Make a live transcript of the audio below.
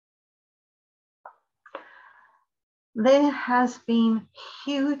There has been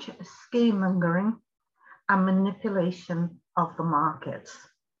huge scaremongering and manipulation of the markets.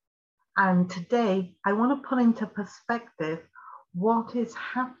 And today I want to put into perspective what is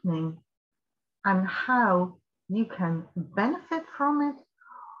happening and how you can benefit from it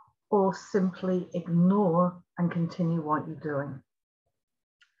or simply ignore and continue what you're doing.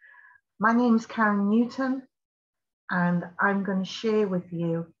 My name is Karen Newton, and I'm going to share with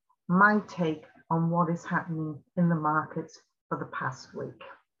you my take on what is happening in the markets for the past week.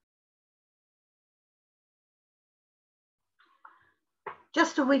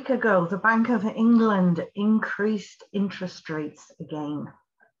 Just a week ago, the Bank of England increased interest rates again.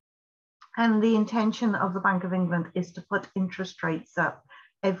 And the intention of the Bank of England is to put interest rates up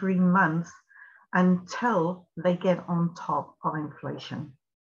every month until they get on top of inflation.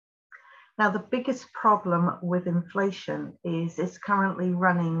 Now, the biggest problem with inflation is it's currently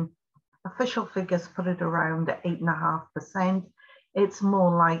running, official figures put it around 8.5%. It's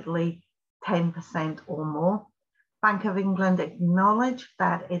more likely 10% or more. Bank of England acknowledged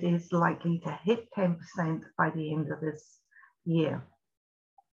that it is likely to hit 10% by the end of this year.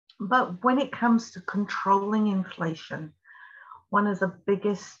 But when it comes to controlling inflation, one of the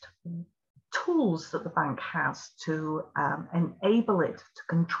biggest tools that the bank has to enable it to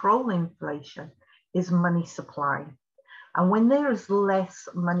control inflation is money supply. And when there is less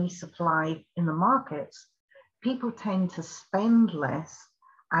money supply in the markets, people tend to spend less.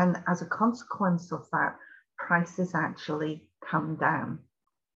 And as a consequence of that, prices actually come down.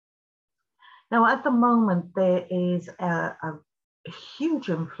 Now, at the moment, there is a huge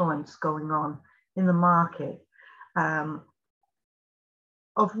influence going on in the market,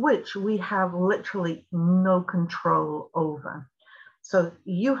 of which we have literally no control over. So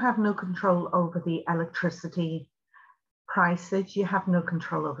you have no control over the electricity prices, you have no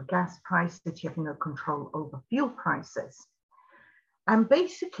control over gas prices, you have no control over fuel prices. And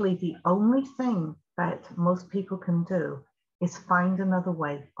basically the only thing that most people can do is find another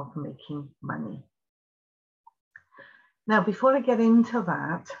way of making money. Now, before I get into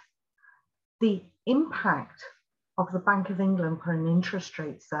that, the impact of the Bank of England putting interest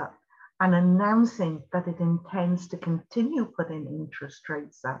rates up and announcing that it intends to continue putting interest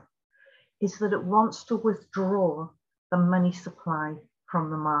rates up is that it wants to withdraw the money supply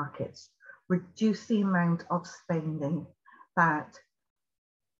from the markets, reduce the amount of spending that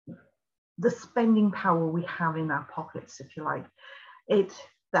the spending power we have in our pockets, if you like.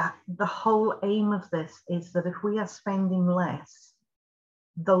 That the whole aim of this is that if we are spending less,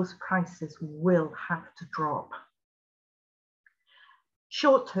 those prices will have to drop.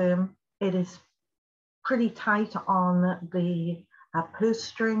 Short term, it is pretty tight on the purse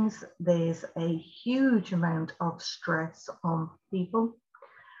strings. There's a huge amount of stress on people.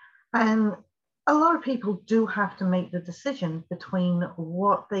 And a lot of people do have to make the decision between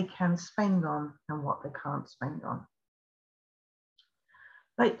what they can spend on and what they can't spend on.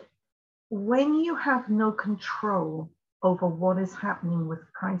 But when you have no control over what is happening with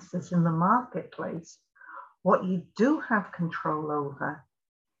prices in the marketplace, what you do have control over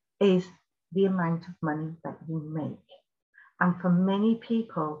is the amount of money that you make. And for many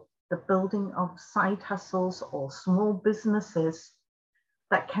people, the building of side hustles or small businesses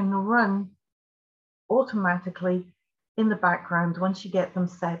that can run automatically in the background once you get them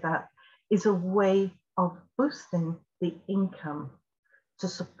set up is a way of boosting the income to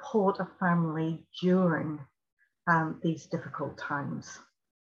support a family during these difficult times.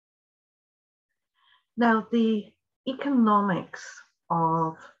 Now, the economics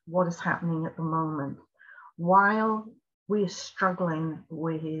of what is happening at the moment, while we're struggling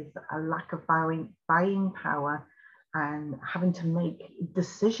with a lack of buying power and having to make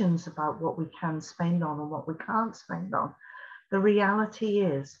decisions about what we can spend on and what we can't spend on, the reality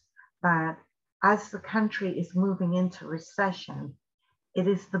is that as the country is moving into recession, it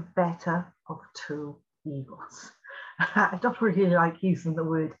is the better of two evils. I don't really like using the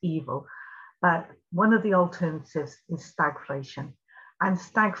word evil, but one of the alternatives is stagflation. And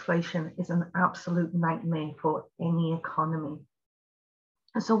stagflation is an absolute nightmare for any economy.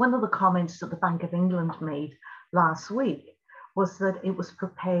 And so one of the comments that the Bank of England made last week was that it was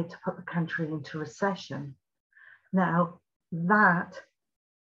prepared to put the country into recession. Now, that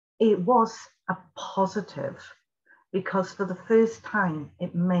it was a positive, because for the first time,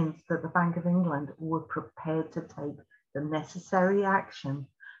 it meant that the Bank of England were prepared to take the necessary action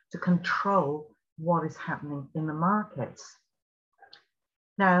to control what is happening in the markets.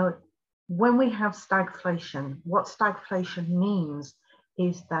 Now, when we have stagflation, what stagflation means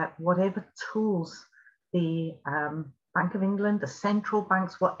is that whatever tools the Bank of England, the central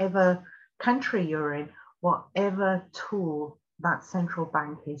banks, whatever country you're in, whatever tool that central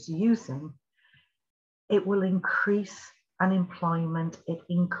bank is using, it will increase unemployment, it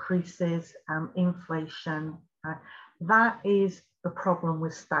increases inflation. That is the problem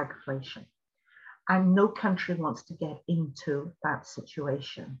with stagflation. And no country wants to get into that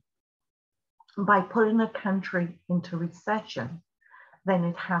situation. By putting a country into recession, then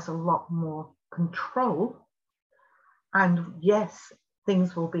it has a lot more control. And yes,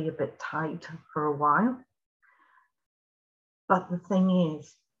 things will be a bit tight for a while. But the thing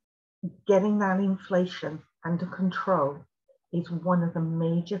is, getting that inflation under control is one of the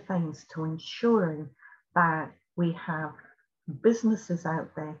major things to ensuring that we have businesses out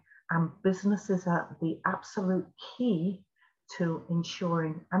there, and businesses are the absolute key to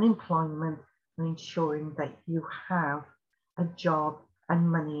ensuring unemployment and ensuring that you have a job and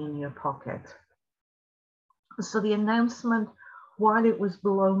money in your pocket. So the announcement, while it was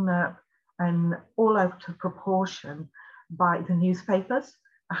blown up and all out of proportion by the newspapers,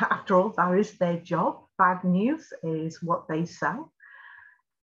 after all, that is their job. Bad news is what they sell.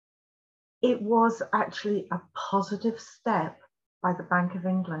 It was actually a positive step by the Bank of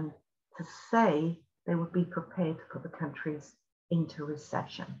England to say they would be prepared to put the countries into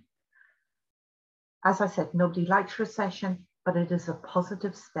recession. As I said, nobody likes recession, but it is a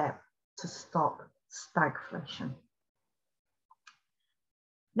positive step to stop stagflation.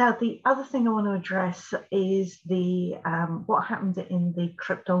 Now, the other thing I want to address is the what happened in the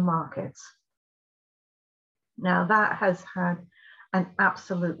crypto markets. Now, that has had an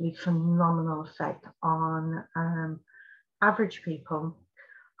absolutely phenomenal effect on average people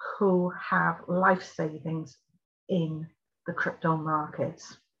who have life savings in the crypto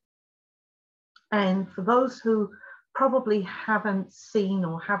markets. And for those who probably haven't seen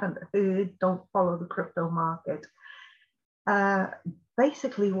or haven't heard, don't follow the crypto market,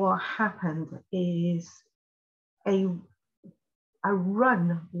 basically what happened is a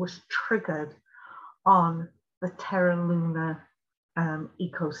run was triggered on the Terra Luna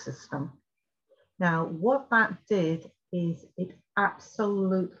ecosystem. Now, what that did is it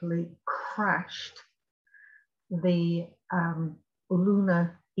absolutely crashed the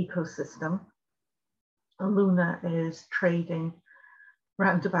Luna ecosystem. Luna is trading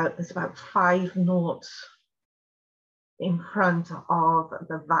round about, there's about 5 noughts in front of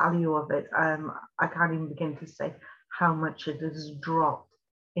the value of it. I can't even begin to say how much it has dropped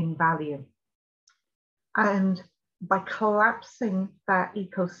in value. And by collapsing that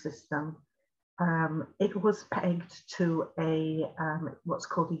ecosystem, it was pegged to a what's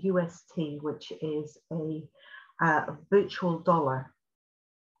called a UST, which is a virtual dollar.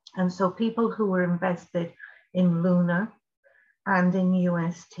 And so people who were invested in Luna and in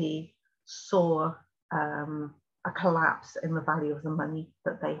UST saw a collapse in the value of the money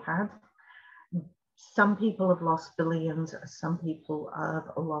that they had. Some people have lost billions, some people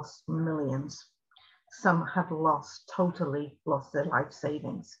have lost millions. Some have totally lost their life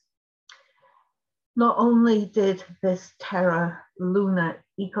savings. Not only did this Terra Luna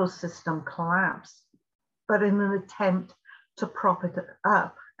ecosystem collapse, but in an attempt to prop it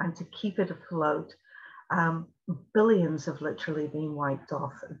up and to keep it afloat, billions have literally been wiped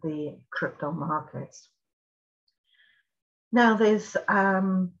off the crypto markets. Now there's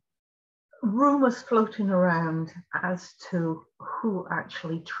rumors floating around as to who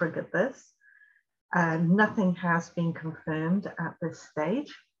actually triggered this. Nothing has been confirmed at this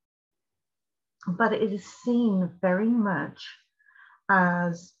stage, but it is seen very much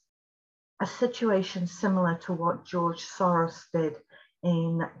as a situation similar to what George Soros did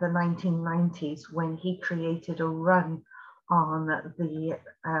in the 1990s when he created a run on the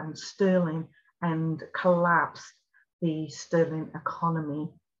sterling and collapsed the sterling economy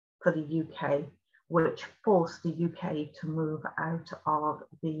for the UK, which forced the UK to move out of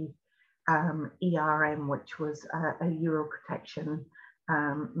the ERM, which was a euro protection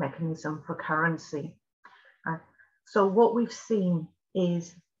mechanism for currency. So what we've seen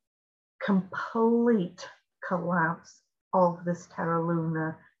is complete collapse of this Terra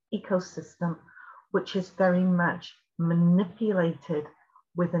Luna ecosystem, which is very much manipulated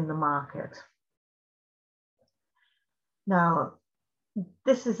within the market. Now,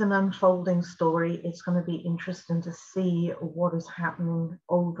 this is an unfolding story. It's going to be interesting to see what is happening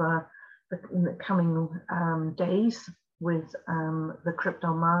over the coming days with the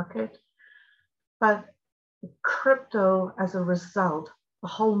crypto market. But crypto, as a result, the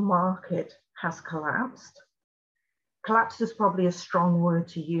whole market has collapsed. Collapse is probably a strong word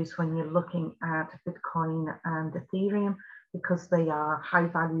to use when you're looking at Bitcoin and Ethereum, because they are high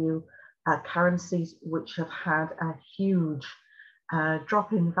value currencies which have had a huge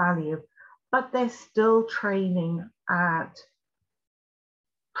drop in value. but they're still trading at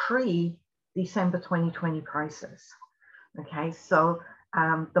pre-December 2020 prices. Okay, so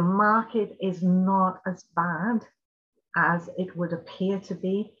the market is not as bad as it would appear to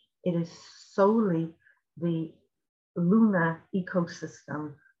be. It is solely the lunar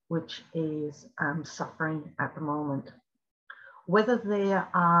ecosystem which is suffering at the moment. Whether there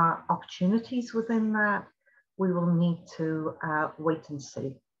are opportunities within that, we will need to wait and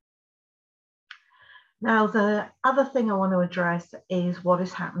see. Now, the other thing I want to address is what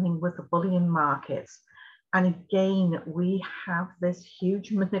is happening with the bullion markets. And again, we have this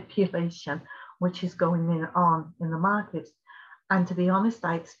huge manipulation which is going on in the markets. And to be honest,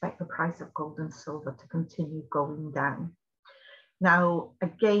 I expect the price of gold and silver to continue going down. Now,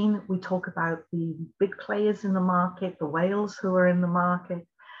 again, we talk about the big players in the market, the whales who are in the market,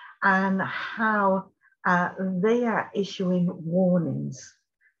 and how they are issuing warnings.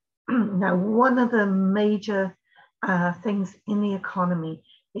 Now, one of the major things in the economy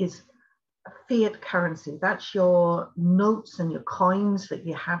is fiat currency. That's your notes and your coins that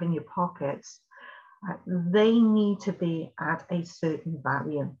you have in your pockets. They need to be at a certain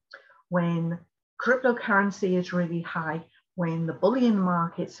value. When cryptocurrency is really high, when the bullion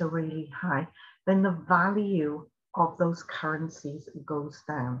markets are really high, then the value of those currencies goes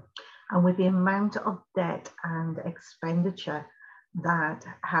down. And with the amount of debt and expenditure that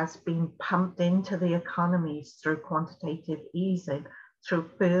has been pumped into the economies through quantitative easing, through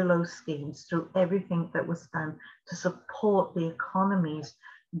furlough schemes, through everything that was done to support the economies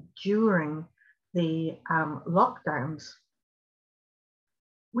during the lockdowns,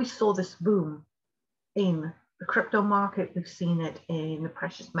 we saw this boom in the crypto market. We've seen it in the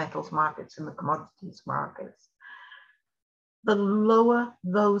precious metals markets and the commodities markets. The lower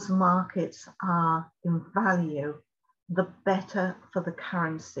those markets are in value, the better for the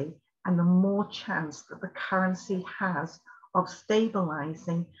currency and the more chance that the currency has of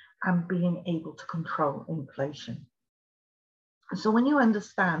stabilizing and being able to control inflation. So when you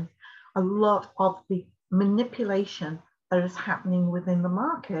understand a lot of the manipulation that is happening within the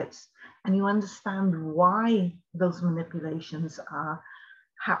markets, and you understand why those manipulations are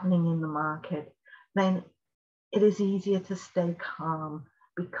happening in the market, then it is easier to stay calm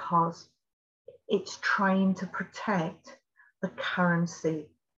because it's trying to protect the currency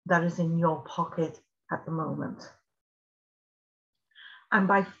that is in your pocket at the moment. And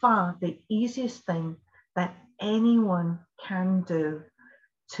by far, the easiest thing that anyone can do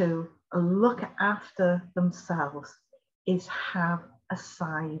to look after themselves is have a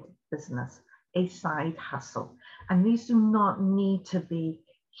side business, a side hustle. And these do not need to be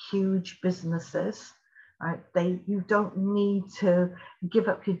huge businesses. You don't need to give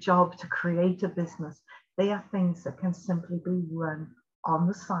up your job to create a business. They are things that can simply be run on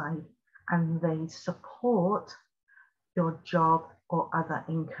the side and they support your job or other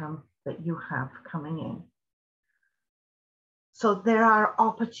income that you have coming in. So there are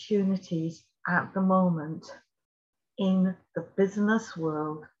opportunities at the moment in the business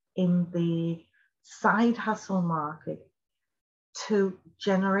world, in the side hustle market, to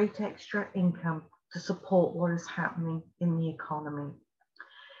generate extra income to support what is happening in the economy.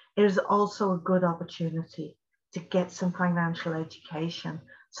 It is also a good opportunity to get some financial education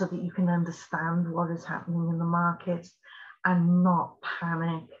so that you can understand what is happening in the markets and not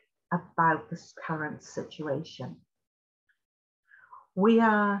panic about this current situation. We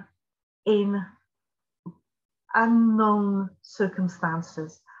are in unknown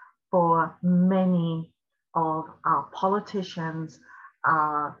circumstances for many of our politicians,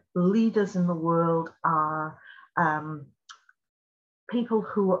 our leaders in the world, our people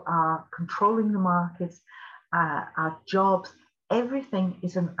who are controlling the markets, our jobs. Everything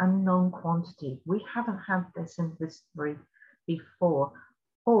is an unknown quantity. We haven't had this in history before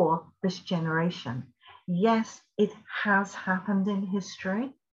for this generation. Yes, it has happened in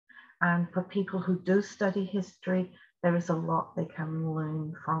history. And for people who do study history, there is a lot they can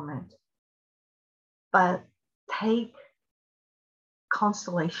learn from it. But take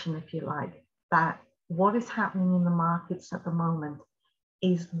consolation, if you like, that what is happening in the markets at the moment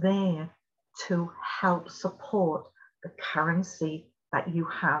is there to help support the currency that you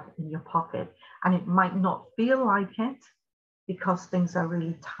have in your pocket. And it might not feel like it because things are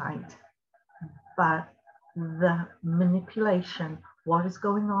really tight, but the manipulation, what is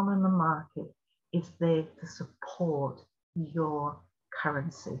going on in the market, is there to support your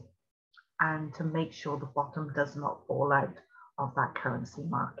currency and to make sure the bottom does not fall out of that currency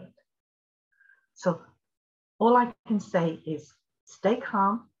market. So all I can say is stay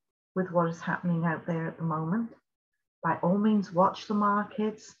calm with what is happening out there at the moment. By all means, watch the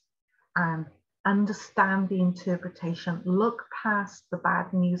markets, and understand the interpretation. Look past the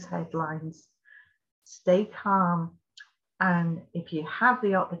bad news headlines, stay calm, and if you have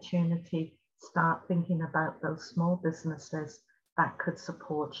the opportunity, start thinking about those small businesses that could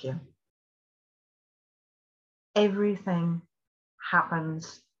support you. Everything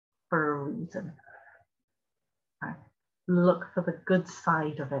happens for a reason. Look for the good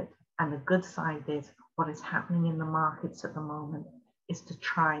side of it. And the good side is what is happening in the markets at the moment is to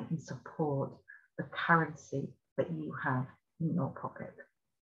try and support the currency that you have in your pocket.